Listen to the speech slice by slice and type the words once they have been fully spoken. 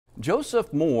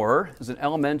Joseph Moore is an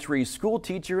elementary school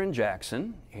teacher in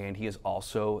Jackson, and he is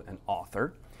also an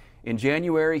author. In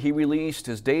January, he released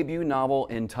his debut novel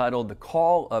entitled The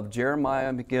Call of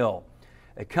Jeremiah McGill,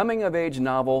 a coming-of-age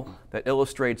novel that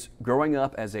illustrates growing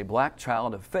up as a black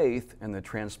child of faith in the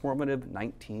transformative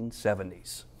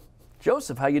 1970s.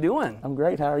 Joseph, how you doing? I'm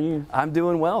great. How are you? I'm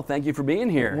doing well. Thank you for being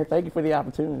here. Yeah, thank you for the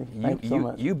opportunity. Thank you so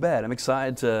much. You bet. I'm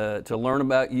excited to learn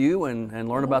about you and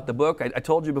learn about the book. I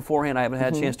told you beforehand I haven't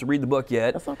had a chance to read the book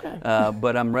yet. That's okay.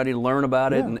 But I'm ready to learn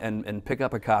about it and pick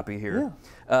up a copy here.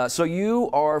 Yeah. So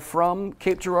you are from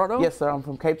Cape Girardeau? Yes, sir. I'm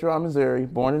from Cape Girardeau, Missouri,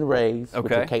 born and raised.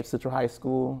 Okay. Went to Cape Central High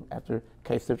School. After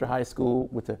Cape Central High School,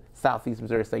 went to Southeast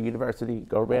Missouri State University,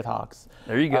 go Red Hawks.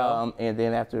 There you go. And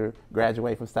then after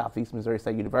graduating from Southeast Missouri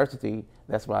State University,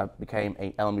 that's why I became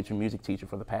an elementary music teacher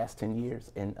for the past 10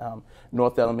 years in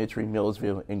North Elementary,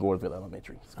 Millersville, and Gordonville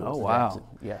Elementary schools. Oh, wow.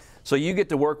 Yes. So you get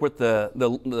to work with the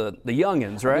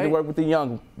youngins, right? I get to work with the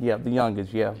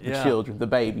youngins, the children, the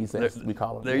babies, as we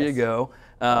call them. There you go.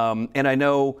 And I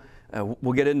know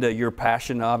we'll get into your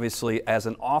passion, obviously, as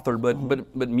an author,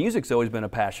 but music's always been a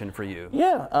passion for you.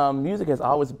 Yeah, music has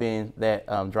always been that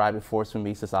driving force for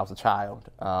me since I was a child.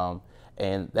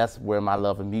 And that's where my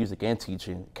love of music and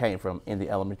teaching came from, in the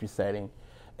elementary setting.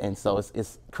 And so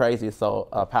it's crazy, it's so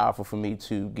powerful for me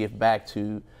to give back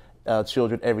to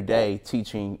children every day,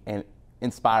 teaching and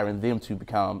inspiring them to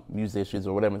become musicians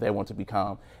or whatever they want to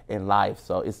become in life.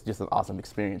 So it's just an awesome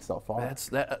experience so far.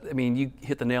 I mean, you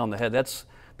hit the nail on the head. That's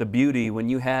the beauty when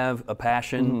you have a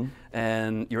passion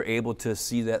and you're able to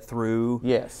see that through.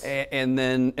 Yes. And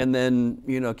then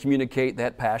communicate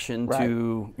that passion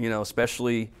to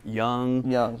especially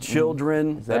young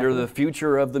children that are the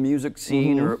future of the music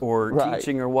scene or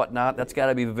teaching or whatnot. That's got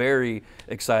to be very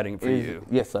exciting for you.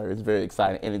 Yes, sir. It's very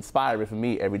exciting and inspiring for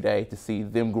me every day to see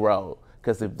them grow.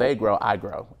 Because if they grow, I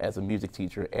grow as a music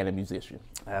teacher and a musician.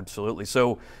 Absolutely.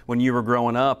 So when you were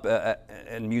growing up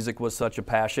and music was such a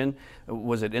passion,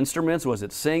 was it instruments? Was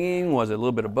it singing? Was it a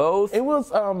little bit of both? It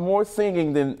was more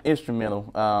singing than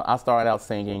instrumental. I started out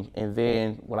singing, and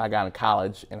then when I got in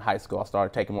college and high school, I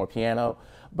started taking more piano.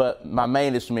 But my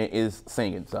main instrument is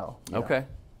singing. So. Okay.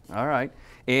 All right.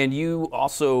 And you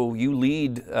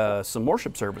lead some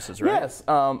worship services, right? Yes.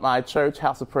 My church,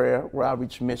 House of Prayer, where I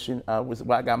reach mission, was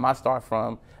where I got my start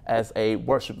from as a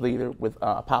worship leader with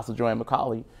Apostle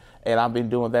Jeong. And I've been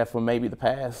doing that for maybe the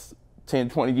past 10,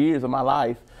 20 years of my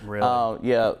life.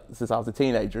 Really? Since I was a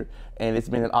teenager. And it's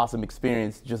been an awesome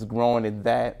experience just growing in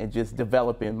that and just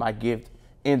developing my gift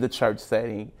in the church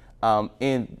setting,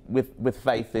 with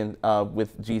faith and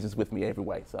with Jesus with me every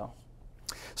way.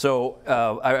 So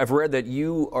I've read that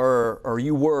you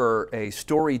were a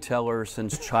storyteller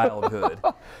since childhood.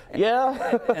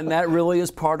 Yeah. And that really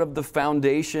is part of the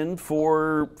foundation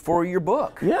for your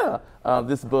book. Yeah.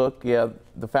 This book, you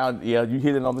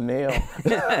hit it on the nail.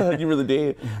 You really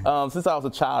did. Since I was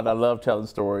a child, I love telling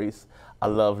stories. I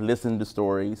love listening to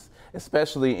stories,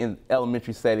 especially in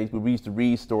elementary settings where we used to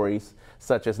read stories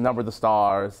such as Number the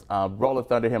Stars, Roll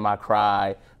Thunder, Hear My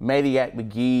Cry, Maniac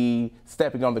McGee,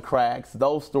 Stepping on the Cracks.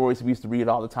 Those stories we used to read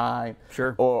all the time.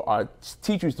 Sure. Or our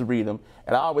teachers used to read them.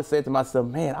 And I always said to myself,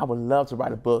 man, I would love to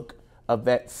write a book of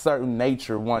that certain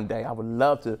nature one day. I would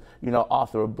love to,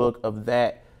 author a book of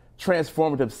that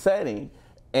transformative setting.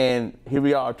 And here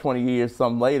we are 20 years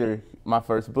some later, my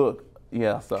first book.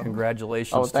 Yeah, so.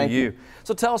 Congratulations to you.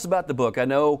 So tell us about the book. I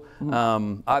know,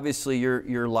 obviously,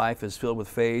 your life is filled with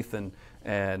faith,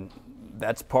 and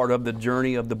that's part of the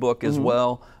journey of the book as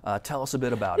well. Tell us a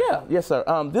bit about it. Yes, sir.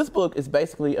 This book is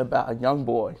basically about a young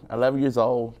boy, 11 years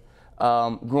old,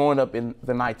 growing up in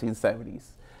the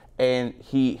 1970s. And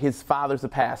his father's a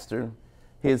pastor.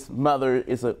 His mother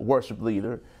is a worship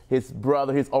leader. His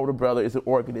older brother, is an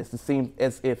organist. It seems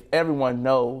as if everyone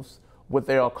knows what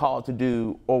they are called to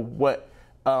do or what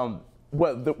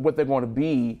they're going to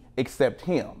be except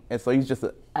him. And so he's just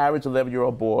an average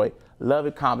 11-year-old boy,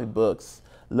 loving comic books,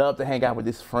 loved to hang out with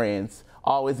his friends,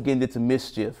 always getting into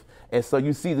mischief. And so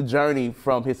you see the journey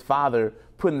from his father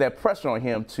putting that pressure on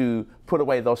him to put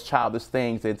away those childish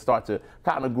things and start to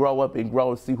kind of grow up and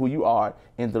grow and see who you are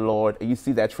in the Lord. And you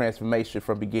see that transformation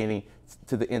from beginning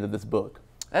to the end of this book.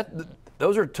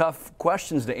 Those are tough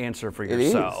questions to answer for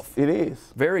yourself. It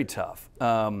is. Very tough.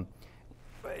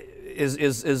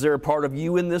 Is there a part of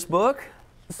you in this book?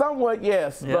 Somewhat,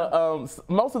 yes. Yeah. But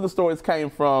most of the stories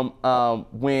came from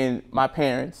when my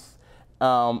parents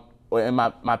and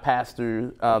my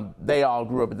pastor, they all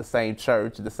grew up in the same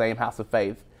church, in the same house of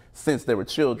faith since they were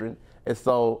children. And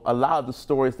so a lot of the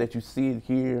stories that you see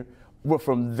here were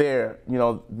from there,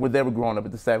 when they were growing up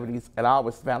in the 70s. And I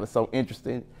always found it so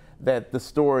interesting that the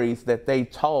stories that they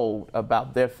told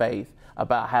about their faith,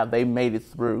 about how they made it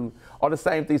through, are the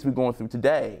same things we're going through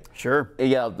today. Sure.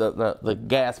 Yeah, the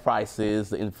gas prices,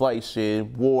 the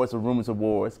inflation, wars or rumors of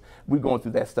wars, we're going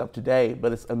through that stuff today.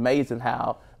 But it's amazing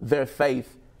how their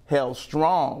faith held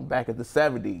strong back in the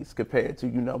 70s compared to,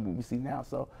 what we see now.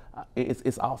 So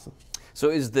it's awesome. So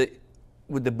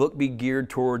would the book be geared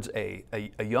towards a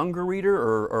younger reader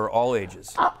or all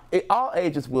ages? All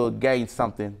ages will gain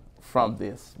something from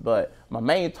this, but my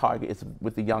main target is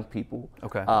with the young people.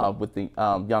 Okay. With the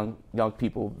young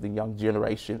people, the young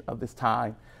generation of this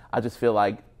time. I just feel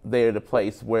like they're at a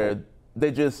place where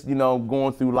they're just,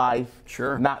 going through life,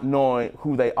 sure, not knowing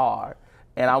who they are.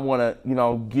 And I want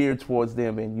to, gear towards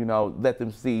them and, let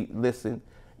them see, listen,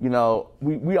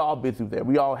 we all been through there.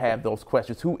 We all have those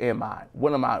questions. Who am I?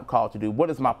 What am I called to do? What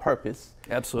is my purpose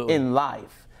Absolutely. In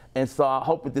life? And so I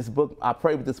hope with this book, I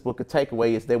pray with this book, a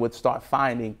takeaway is they would start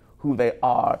finding who they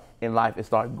are in life and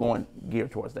start going geared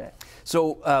towards that.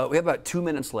 So we have about 2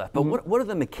 minutes left, but what are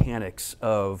the mechanics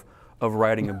of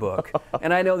writing a book?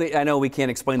 And I know we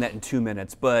can't explain that in 2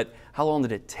 minutes, but how long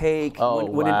did it take?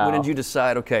 When did you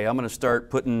decide, okay, I'm going to start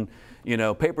putting,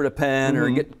 paper to pen or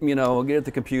get at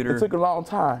the computer? It took a long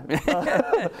time.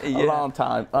 A long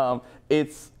time.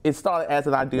 It started as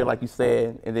an idea, like you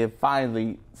said, and then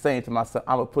finally saying to myself,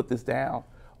 I'm going to put this down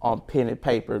on pen and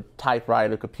paper,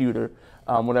 typewriter, computer,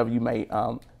 whatever you may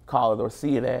call it or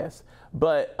see it as.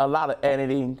 But a lot of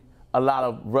editing, a lot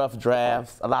of rough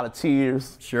drafts, a lot of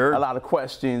tears, sure, a lot of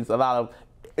questions, a lot of,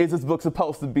 is this book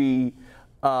supposed to be?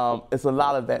 It's a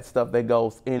lot of that stuff that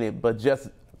goes in it, but just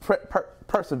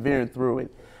persevering through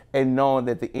it and knowing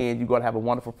that at the end you're going to have a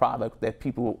wonderful product that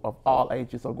people of all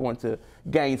ages are going to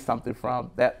gain something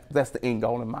from. That's the end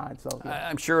goal in mind. So yeah.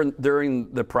 I'm sure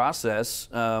during the process,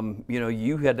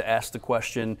 you had to ask the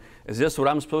question, is this what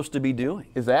I'm supposed to be doing?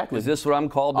 Exactly. Is this what I'm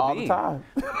called to be? All the time.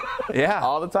 Yeah.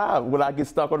 All the time. When I get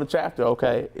stuck on a chapter,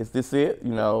 okay, is this it?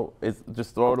 It's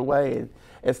just throw it away.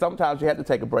 And sometimes you have to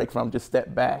take a break from, just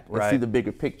step back and see the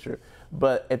bigger picture.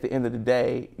 But at the end of the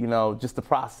day, just the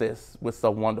process was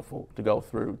so wonderful to go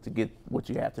through to get what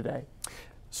you have today.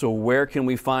 So where can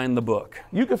we find the book?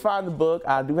 You can find the book.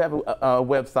 I do have a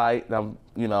website.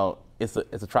 It's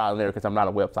a trial and error because I'm not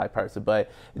a website person,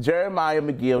 but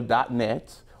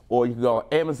jeremiahmcgill.net, or you can go on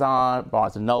Amazon,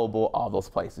 Barnes & Noble, all those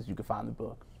places you can find the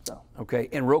book. So. Okay,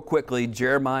 and real quickly,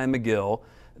 Jeremiah McGill,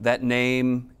 that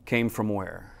name came from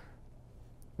where?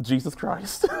 Jesus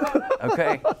Christ.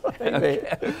 Okay.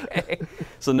 Okay.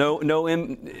 So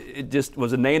it just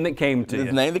was a name that came to you.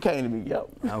 It's a name that came to me, yep.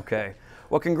 Okay.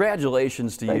 Well,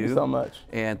 congratulations to you. Thank you so much.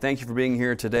 And thank you for being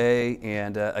here today.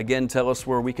 And again, tell us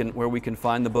where we can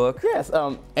find the book. Yes,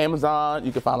 Amazon.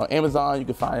 You can find it on Amazon. You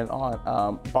can find it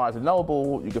on Barnes &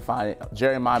 Noble. You can find it at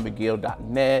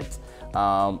jeremiahmcgill.net.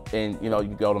 And you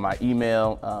can go to my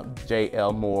email,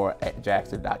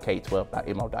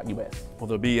 jlmoore@jackson.k12.mo.us. Will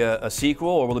there be a sequel,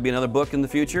 or will there be another book in the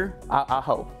future? I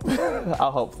hope. I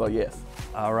hope so, yes.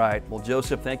 All right. Well,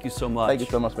 Joseph, thank you so much. Thank you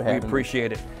so much for having me. We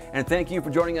appreciate it. And thank you for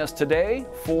joining us today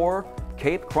for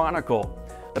Cape Chronicle.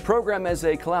 The program is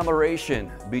a collaboration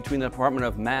between the Department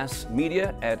of Mass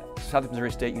Media at Southeast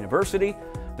Missouri State University,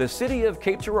 the City of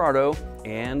Cape Girardeau,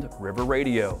 and River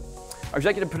Radio. Our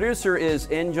executive producer is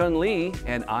In Jun Lee,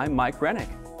 and I'm Mike Renick.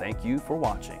 Thank you for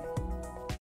watching.